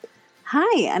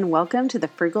Hi, and welcome to the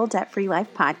Frugal Debt Free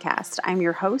Life podcast. I'm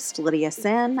your host, Lydia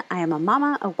Sin. I am a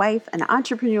mama, a wife, an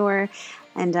entrepreneur,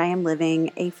 and I am living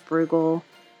a frugal,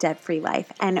 debt free life.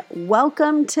 And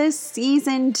welcome to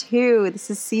season 2.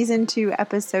 This is season 2,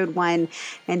 episode 1.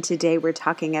 And today we're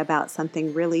talking about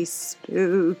something really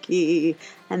spooky,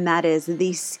 and that is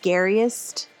the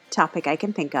scariest topic I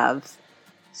can think of: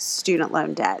 student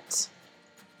loan debt.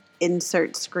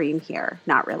 Insert scream here.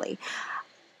 Not really.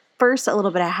 First, a little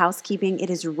bit of housekeeping.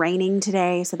 It is raining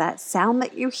today, so that sound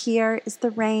that you hear is the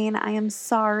rain. I am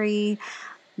sorry.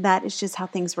 That is just how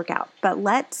things work out. But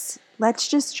let's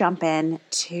just jump in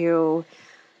to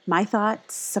my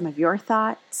thoughts, some of your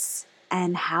thoughts,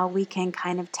 and how we can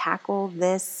kind of tackle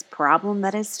this problem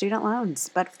that is student loans.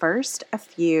 But first, a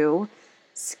few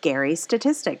scary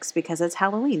statistics because it's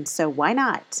Halloween, so why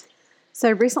not? So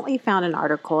I recently found an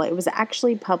article. It was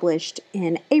actually published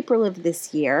in April of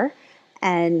this year,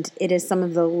 and it is some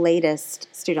of the latest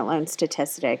student loan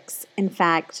statistics. In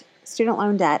fact, student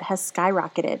loan debt has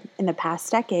skyrocketed in the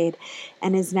past decade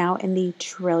and is now in the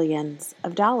trillions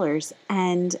of dollars.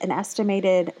 And an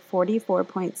estimated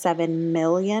 44.7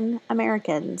 million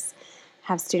Americans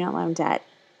have student loan debt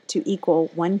to equal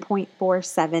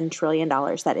 $1.47 trillion.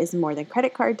 That is more than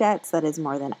credit card debts. That is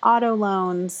more than auto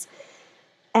loans.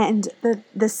 And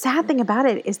the sad thing about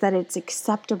it is that it's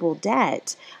acceptable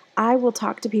debt. I will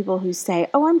talk to people who say,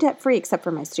 "Oh, I'm debt free except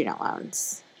for my student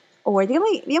loans," or the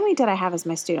only debt I have is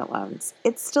my student loans.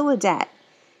 It's still a debt,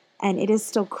 and it is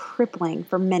still crippling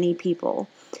for many people.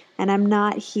 And I'm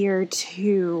not here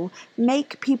to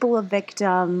make people a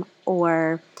victim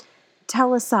or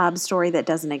tell a sob story that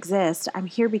doesn't exist. I'm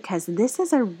here because this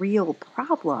is a real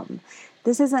problem.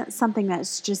 This isn't something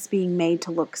that's just being made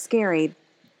to look scary.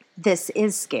 This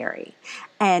is scary.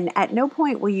 And at no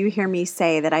point will you hear me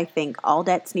say that I think all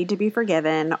debts need to be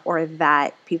forgiven or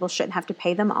that people shouldn't have to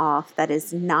pay them off. That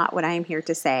is not what I am here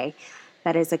to say.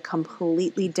 That is a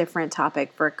completely different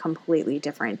topic for a completely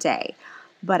different day.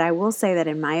 But I will say that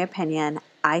in my opinion,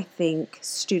 I think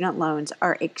student loans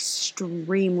are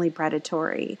extremely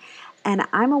predatory. And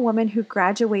I'm a woman who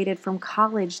graduated from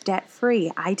college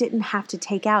debt-free. I didn't have to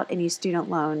take out any student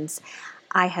loans.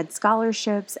 I had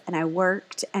scholarships and I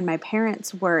worked, and my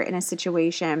parents were in a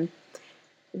situation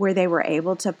where they were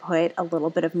able to put a little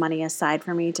bit of money aside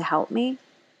for me to help me,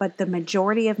 but the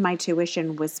majority of my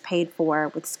tuition was paid for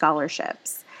with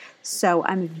scholarships. So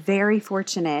I'm very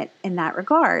fortunate in that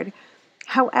regard.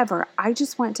 However, I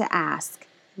just want to ask,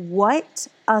 what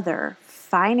other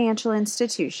financial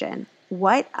institution,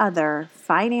 what other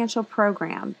financial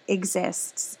program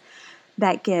exists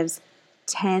that gives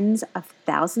tens of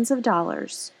thousands of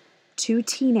dollars to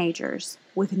teenagers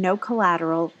with no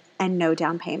collateral and no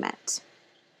down payment?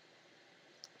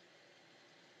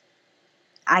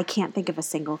 I can't think of a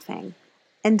single thing.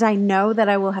 And I know that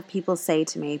I will have people say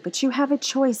to me, "But you have a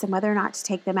choice in whether or not to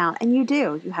take them out." And you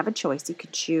do. You have a choice. You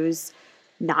could choose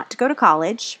not to go to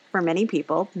college. For many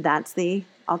people, that's the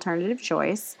alternative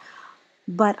choice.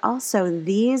 But also,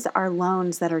 these are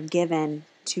loans that are given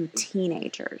to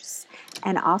teenagers,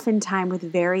 and oftentimes with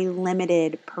very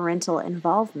limited parental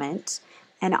involvement,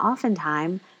 and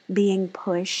oftentimes being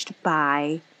pushed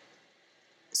by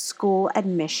school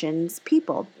admissions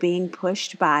people, being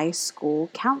pushed by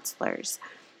school counselors.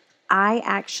 I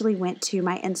actually went to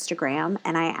my Instagram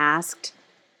and I asked,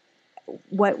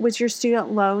 "What was your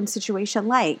student loan situation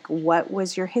like? What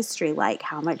was your history like?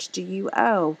 How much do you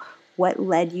owe? What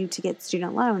led you to get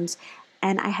student loans?"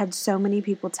 And I had so many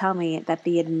people tell me that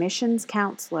the admissions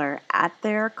counselor at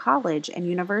their college and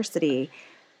university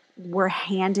were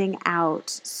handing out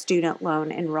student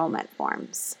loan enrollment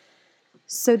forms.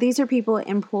 So these are people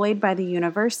employed by the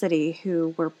university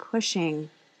who were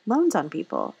pushing loans on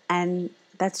people. And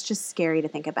that's just scary to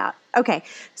think about. Okay,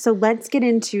 so let's get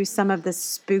into some of the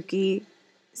spooky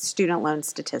student loan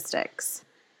statistics.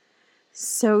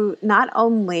 So not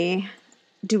only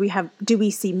do we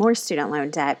see more student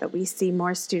loan debt, but we see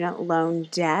more student loan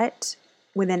debt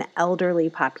with an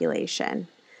elderly population.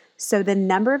 So the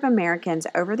number of Americans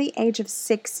over the age of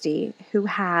 60 who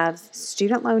have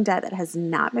student loan debt that has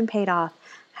not been paid off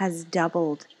has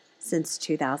doubled since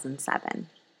 2007.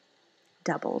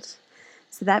 Doubled.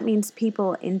 So that means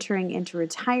people entering into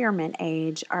retirement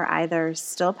age are either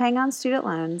still paying on student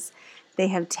loans, they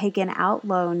have taken out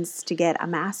loans to get a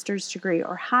master's degree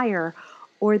or higher,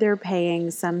 or they're paying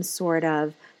some sort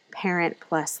of Parent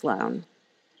Plus loan.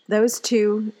 Those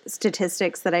two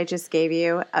statistics that I just gave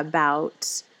you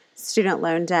about student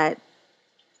loan debt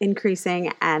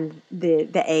increasing and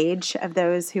the age of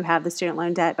those who have the student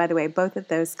loan debt, by the way, both of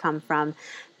those come from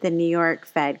the New York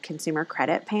Fed Consumer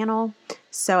Credit Panel.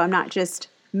 So I'm not just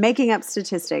making up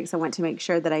statistics, I want to make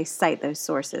sure that I cite those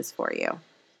sources for you.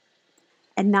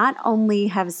 And not only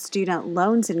have student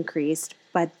loans increased,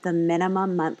 but the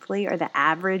minimum monthly or the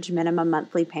average minimum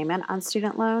monthly payment on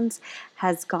student loans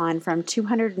has gone from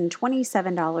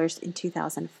 $227 in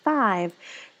 2005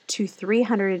 to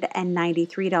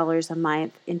 $393 a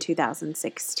month in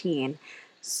 2016.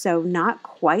 So not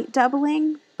quite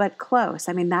doubling, but close.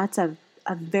 I mean, that's a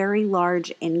very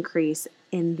large increase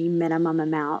in the minimum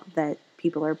amount that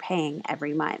people are paying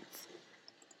every month.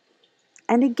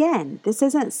 And again, this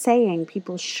isn't saying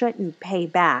people shouldn't pay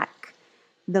back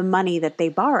the money that they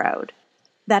borrowed.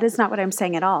 That is not what I'm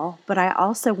saying at all. But I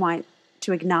also want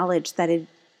to acknowledge that it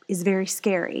is very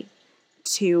scary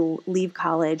to leave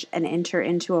college and enter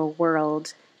into a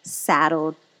world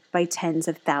saddled by tens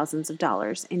of thousands of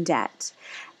dollars in debt.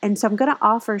 And so I'm going to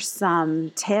offer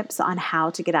some tips on how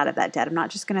to get out of that debt. I'm not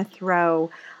just going to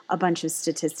throw a bunch of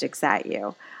statistics at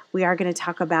you. We are going to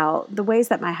talk about the ways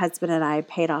that my husband and I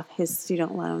paid off his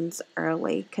student loans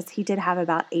early, because he did have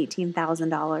about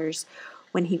 $18,000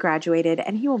 when he graduated,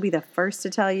 and he will be the first to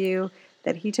tell you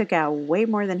that he took out way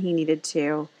more than he needed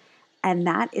to, and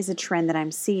that is a trend that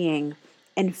I'm seeing.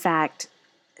 In fact,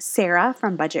 Sarah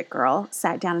from Budget Girl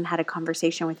sat down and had a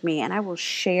conversation with me, and I will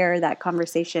share that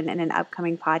conversation in an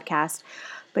upcoming podcast,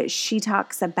 but she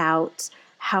talks about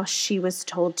how she was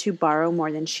told to borrow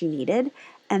more than she needed.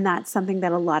 And that's something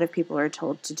that a lot of people are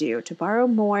told to do, to borrow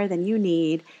more than you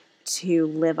need to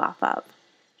live off of,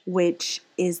 which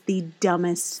is the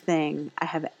dumbest thing I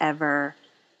have ever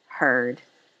heard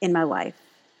in my life.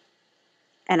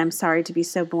 And I'm sorry to be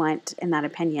so blunt in that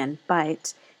opinion,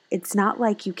 but it's not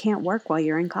like you can't work while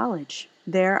you're in college.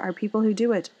 There are people who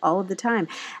do it all of the time.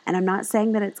 And I'm not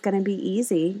saying that it's going to be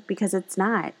easy, because it's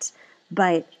not.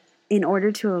 But in order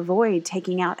to avoid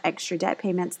taking out extra debt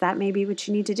payments, that may be what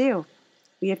you need to do.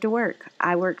 You have to work.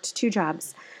 I worked 2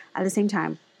 jobs at the same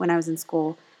time when I was in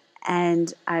school,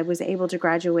 and I was able to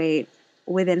graduate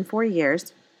within 4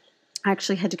 years. I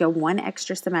actually had to go 1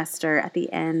 extra semester at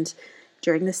the end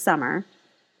during the summer.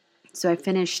 So I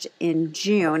finished in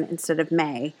June instead of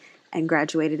May and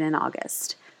graduated in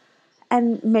August.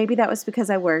 And maybe that was because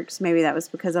I worked. Maybe that was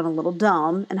because I'm a little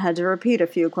dumb and had to repeat a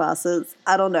few classes.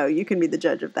 I don't know. You can be the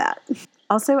judge of that.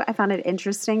 Also, I found it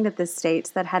interesting that the states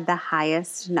that had the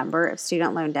highest number of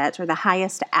student loan debts, or the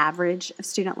highest average of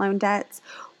student loan debts,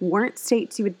 weren't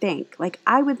states you would think. Like,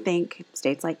 I would think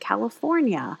states like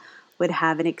California would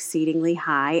have an exceedingly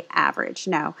high average.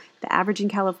 No, the average in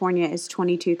California is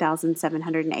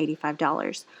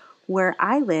 $22,785. Where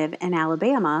I live in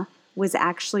Alabama was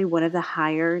actually one of the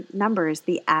higher numbers.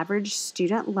 The average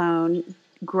student loan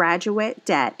graduate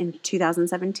debt in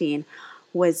 2017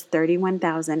 was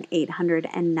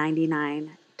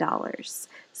 $31,899.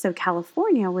 So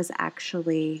California was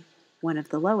actually one of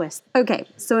the lowest. Okay,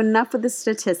 so enough with the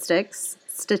statistics.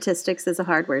 Statistics is a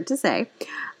hard word to say.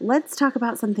 Let's talk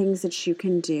about some things that you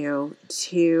can do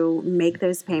to make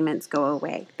those payments go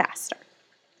away faster.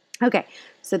 Okay,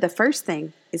 so the first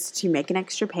thing is to make an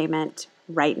extra payment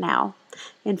right now.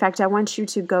 In fact, I want you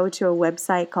to go to a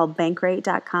website called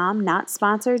bankrate.com, not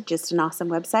sponsored, just an awesome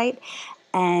website,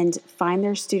 and find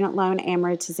their student loan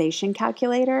amortization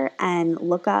calculator and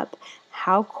look up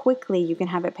how quickly you can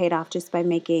have it paid off just by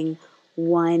making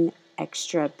 1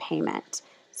 extra payment.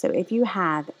 So if you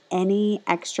have any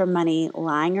extra money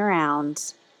lying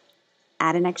around,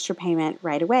 add an extra payment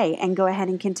right away and go ahead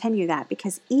and continue that,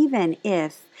 because even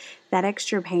if that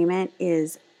extra payment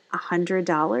is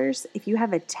 $100, if you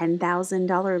have a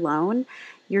 $10,000 loan,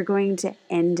 you're going to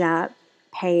end up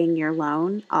paying your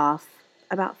loan off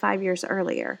about 5 years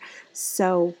earlier.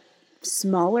 So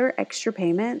smaller extra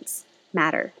payments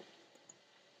matter.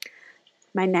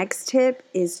 My next tip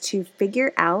is to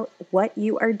figure out what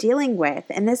you are dealing with.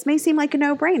 And this may seem like a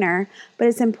no-brainer, but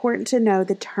it's important to know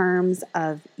the terms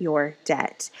of your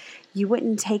debt. You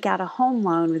wouldn't take out a home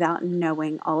loan without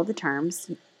knowing all of the terms,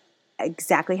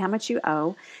 exactly how much you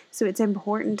owe. So it's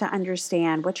important to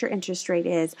understand what your interest rate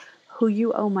is, who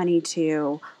you owe money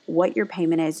to, what your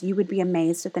payment is. You would be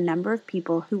amazed at the number of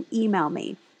people who email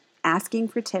me asking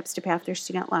for tips to pay off their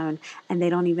student loan, and they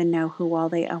don't even know who all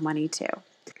they owe money to.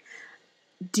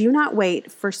 Do not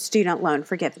wait for student loan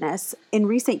forgiveness. In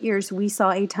recent years, we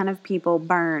saw a ton of people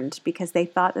burned because they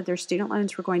thought that their student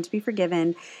loans were going to be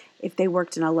forgiven if they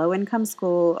worked in a low-income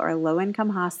school or a low-income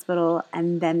hospital,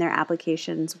 and then their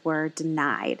applications were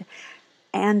denied.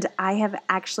 And I have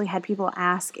actually had people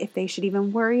ask if they should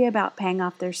even worry about paying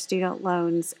off their student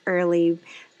loans early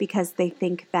because they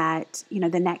think that,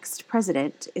 the next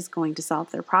president is going to solve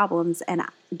their problems. And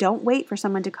don't wait for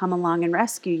someone to come along and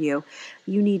rescue you.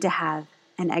 You need to have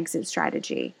an exit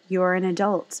strategy. You're an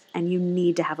adult and you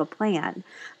need to have a plan,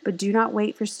 but do not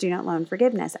wait for student loan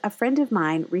forgiveness. A friend of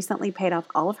mine recently paid off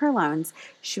all of her loans.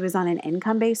 She was on an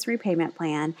income-based repayment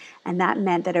plan, and that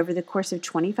meant that over the course of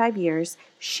 25 years,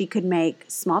 she could make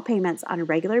small payments on a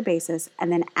regular basis,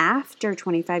 and then after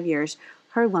 25 years,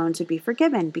 her loans would be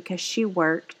forgiven because she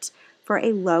worked for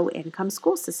a low-income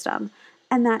school system.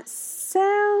 And that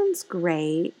sounds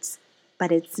great,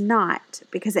 but it's not,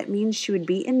 because it means she would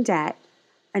be in debt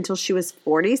until she was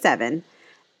 47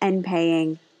 and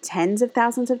paying tens of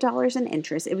thousands of dollars in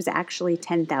interest. It was actually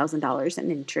 $10,000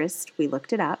 in interest. We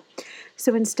looked it up.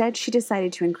 So instead, she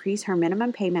decided to increase her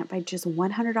minimum payment by just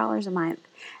 $100 a month,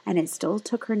 and it still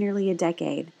took her nearly a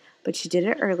decade. But she did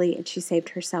it early, and she saved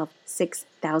herself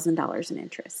 $6,000 in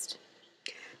interest.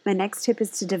 My next tip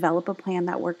is to develop a plan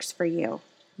that works for you.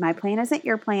 My plan isn't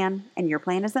your plan, and your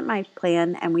plan isn't my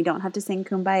plan, and we don't have to sing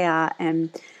Kumbaya and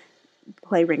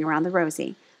play Ring Around the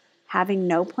Rosie. Having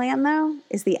no plan, though,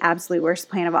 is the absolute worst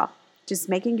plan of all. Just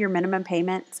making your minimum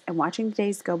payments and watching the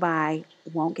days go by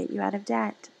won't get you out of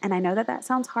debt. And I know that that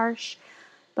sounds harsh,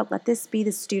 but let this be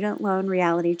the student loan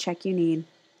reality check you need.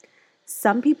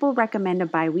 Some people recommend a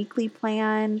bi-weekly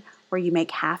plan where you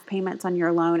make half payments on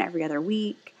your loan every other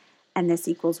week, and this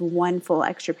equals one full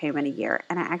extra payment a year.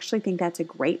 And I actually think that's a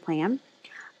great plan.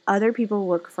 Other people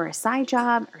look for a side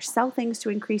job or sell things to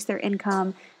increase their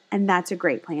income, and that's a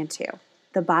great plan too.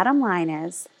 The bottom line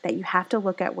is that you have to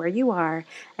look at where you are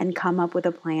and come up with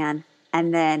a plan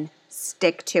and then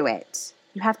stick to it.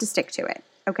 You have to stick to it,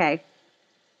 okay?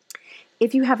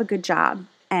 If you have a good job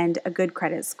and a good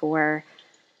credit score,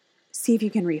 see if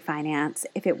you can refinance,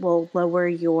 if it will lower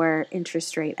your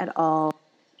interest rate at all.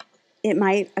 It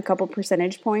might, a couple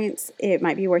percentage points, it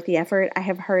might be worth the effort. I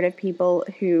have heard of people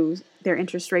who their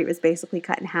interest rate was basically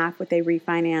cut in half when they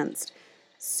refinanced.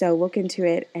 So look into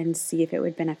it and see if it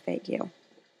would benefit you.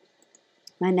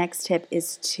 My next tip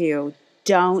is to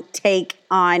don't take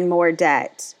on more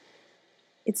debt.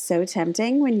 It's so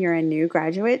tempting when you're a new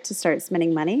graduate to start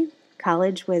spending money.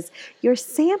 College was your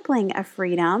sampling of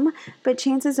freedom, but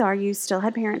chances are you still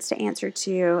had parents to answer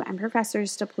to and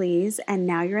professors to please, and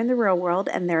now you're in the real world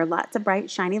and there are lots of bright,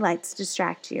 shiny lights to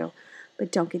distract you.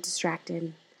 But don't get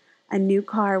distracted. A new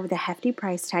car with a hefty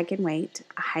price tag can wait.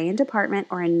 A high-end apartment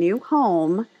or a new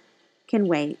home can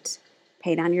wait.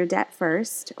 Pay down your debt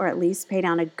first, or at least pay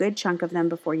down a good chunk of them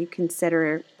before you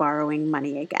consider borrowing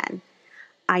money again.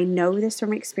 I know this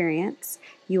from experience.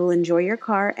 You will enjoy your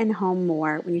car and home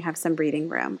more when you have some breathing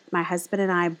room. My husband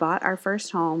and I bought our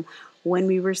first home when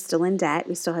we were still in debt.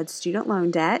 We still had student loan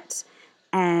debt,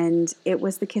 and it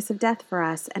was the kiss of death for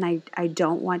us, and I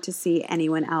don't want to see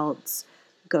anyone else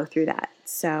go through that.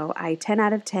 So I 10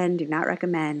 out of 10 do not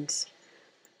recommend.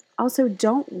 Also,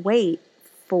 don't wait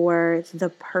for the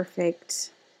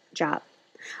perfect job.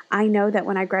 I know that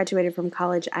when I graduated from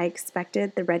college, I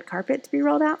expected the red carpet to be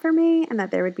rolled out for me and that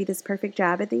there would be this perfect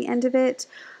job at the end of it,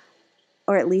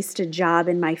 or at least a job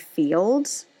in my field.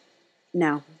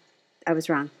 No, I was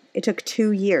wrong. It took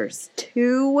 2 years,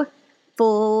 2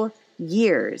 full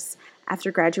years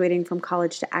after graduating from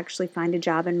college to actually find a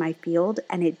job in my field,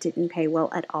 and it didn't pay well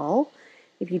at all.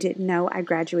 If you didn't know, I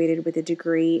graduated with a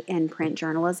degree in print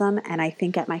journalism, and I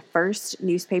think at my first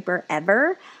newspaper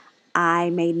ever, I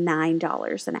made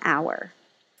 $9 an hour.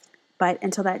 But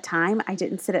until that time, I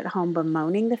didn't sit at home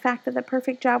bemoaning the fact that the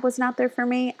perfect job was not there for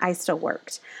me. I still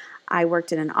worked. I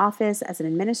worked in an office as an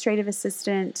administrative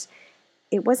assistant.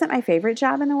 It wasn't my favorite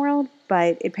job in the world,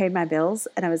 but it paid my bills,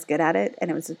 and I was good at it, and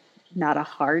it was not a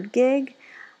hard gig.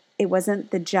 It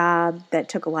wasn't the job that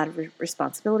took a lot of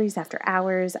responsibilities after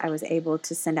hours. I was able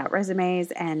to send out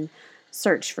resumes and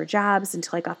search for jobs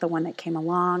until I got the one that came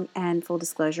along. And full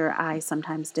disclosure, I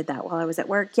sometimes did that while I was at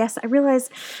work. Yes, I realize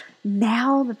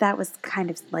now that that was kind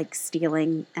of like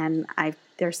stealing, and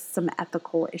there's some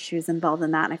ethical issues involved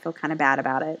in that, and I feel kind of bad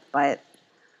about it. But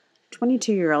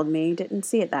 22-year-old me didn't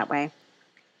see it that way.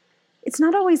 It's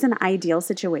not always an ideal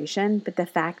situation, but the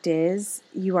fact is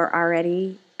you are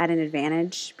already at an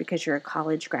advantage because you're a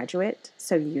college graduate.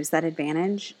 So use that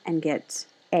advantage and get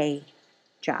a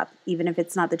job. Even if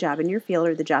it's not the job in your field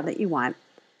or the job that you want,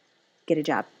 get a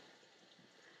job.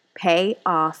 Pay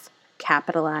off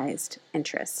capitalized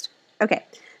interest. Okay,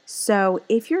 so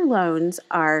if your loans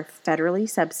are federally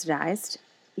subsidized,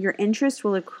 your interest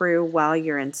will accrue while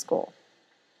you're in school.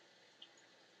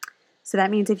 So that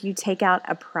means if you take out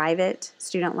a private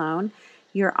student loan,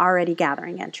 you're already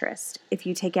gathering interest. If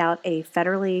you take out a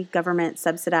federally government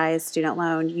subsidized student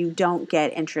loan, you don't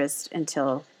get interest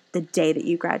until the day that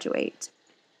you graduate.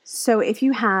 So if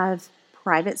you have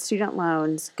private student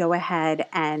loans, go ahead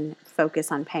and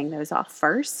focus on paying those off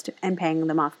first and paying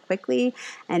them off quickly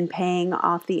and paying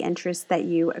off the interest that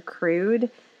you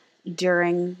accrued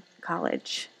during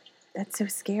college. That's so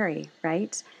scary,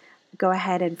 right? Go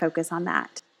ahead and focus on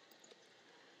that.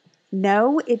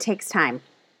 No, it takes time.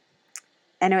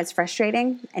 I know it's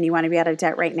frustrating and you want to be out of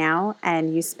debt right now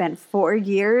and you spent 4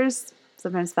 years,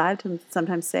 sometimes 5,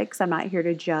 sometimes 6, I'm not here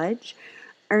to judge,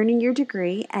 earning your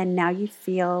degree, and now you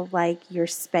feel like you're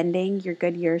spending your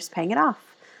good years paying it off.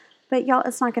 But y'all,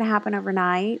 it's not going to happen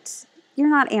overnight. You're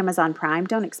not Amazon Prime.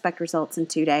 Don't expect results in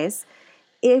 2 days.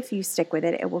 If you stick with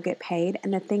it, it will get paid.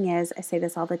 And the thing is, I say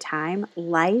this all the time,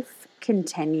 life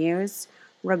continues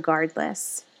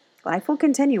regardless. Life will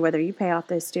continue whether you pay off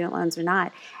those student loans or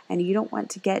not. And you don't want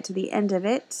to get to the end of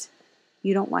it.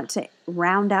 You don't want to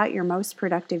round out your most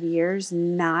productive years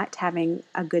not having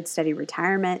a good, steady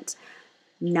retirement,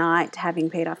 not having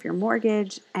paid off your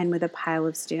mortgage, and with a pile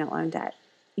of student loan debt.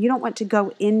 You don't want to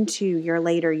go into your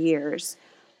later years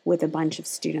with a bunch of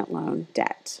student loan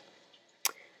debt.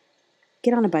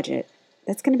 Get on a budget.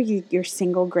 That's going to be your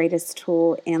single greatest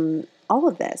tool in all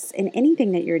of this, in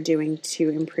anything that you're doing to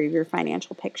improve your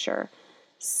financial picture.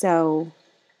 So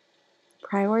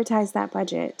prioritize that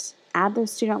budget. Add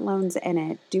those student loans in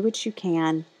it. Do what you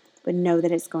can, but know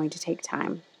that it's going to take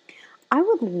time. I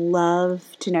would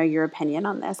love to know your opinion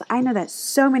on this. I know that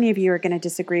so many of you are going to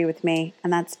disagree with me,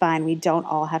 and that's fine. We don't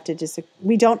all have to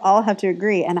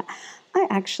agree, and I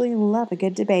actually love a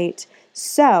good debate.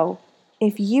 So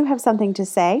if you have something to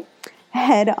say,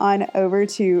 head on over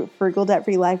to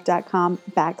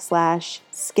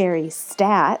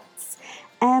frugaldebtfreelife.com/scary-stats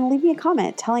and leave me a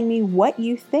comment telling me what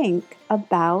you think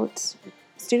about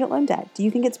student loan debt. Do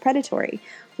you think it's predatory?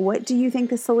 What do you think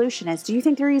the solution is? Do you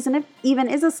think there even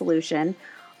is a solution?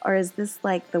 Or is this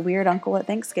like the weird uncle at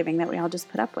Thanksgiving that we all just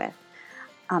put up with?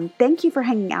 Thank you for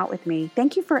hanging out with me.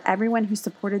 Thank you for everyone who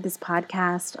supported this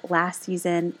podcast last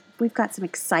season. We've got some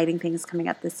exciting things coming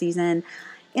up this season.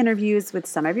 Interviews with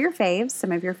some of your faves,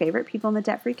 some of your favorite people in the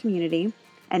debt-free community,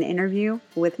 an interview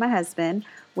with my husband.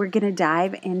 We're going to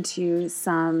dive into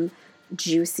some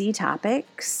juicy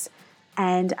topics,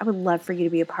 and I would love for you to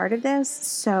be a part of this.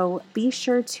 So be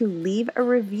sure to leave a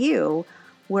review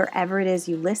wherever it is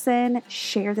you listen.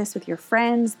 Share this with your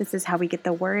friends. This is how we get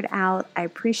the word out. I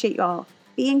appreciate you all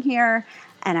being here,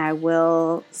 and I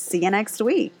will see you next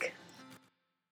week.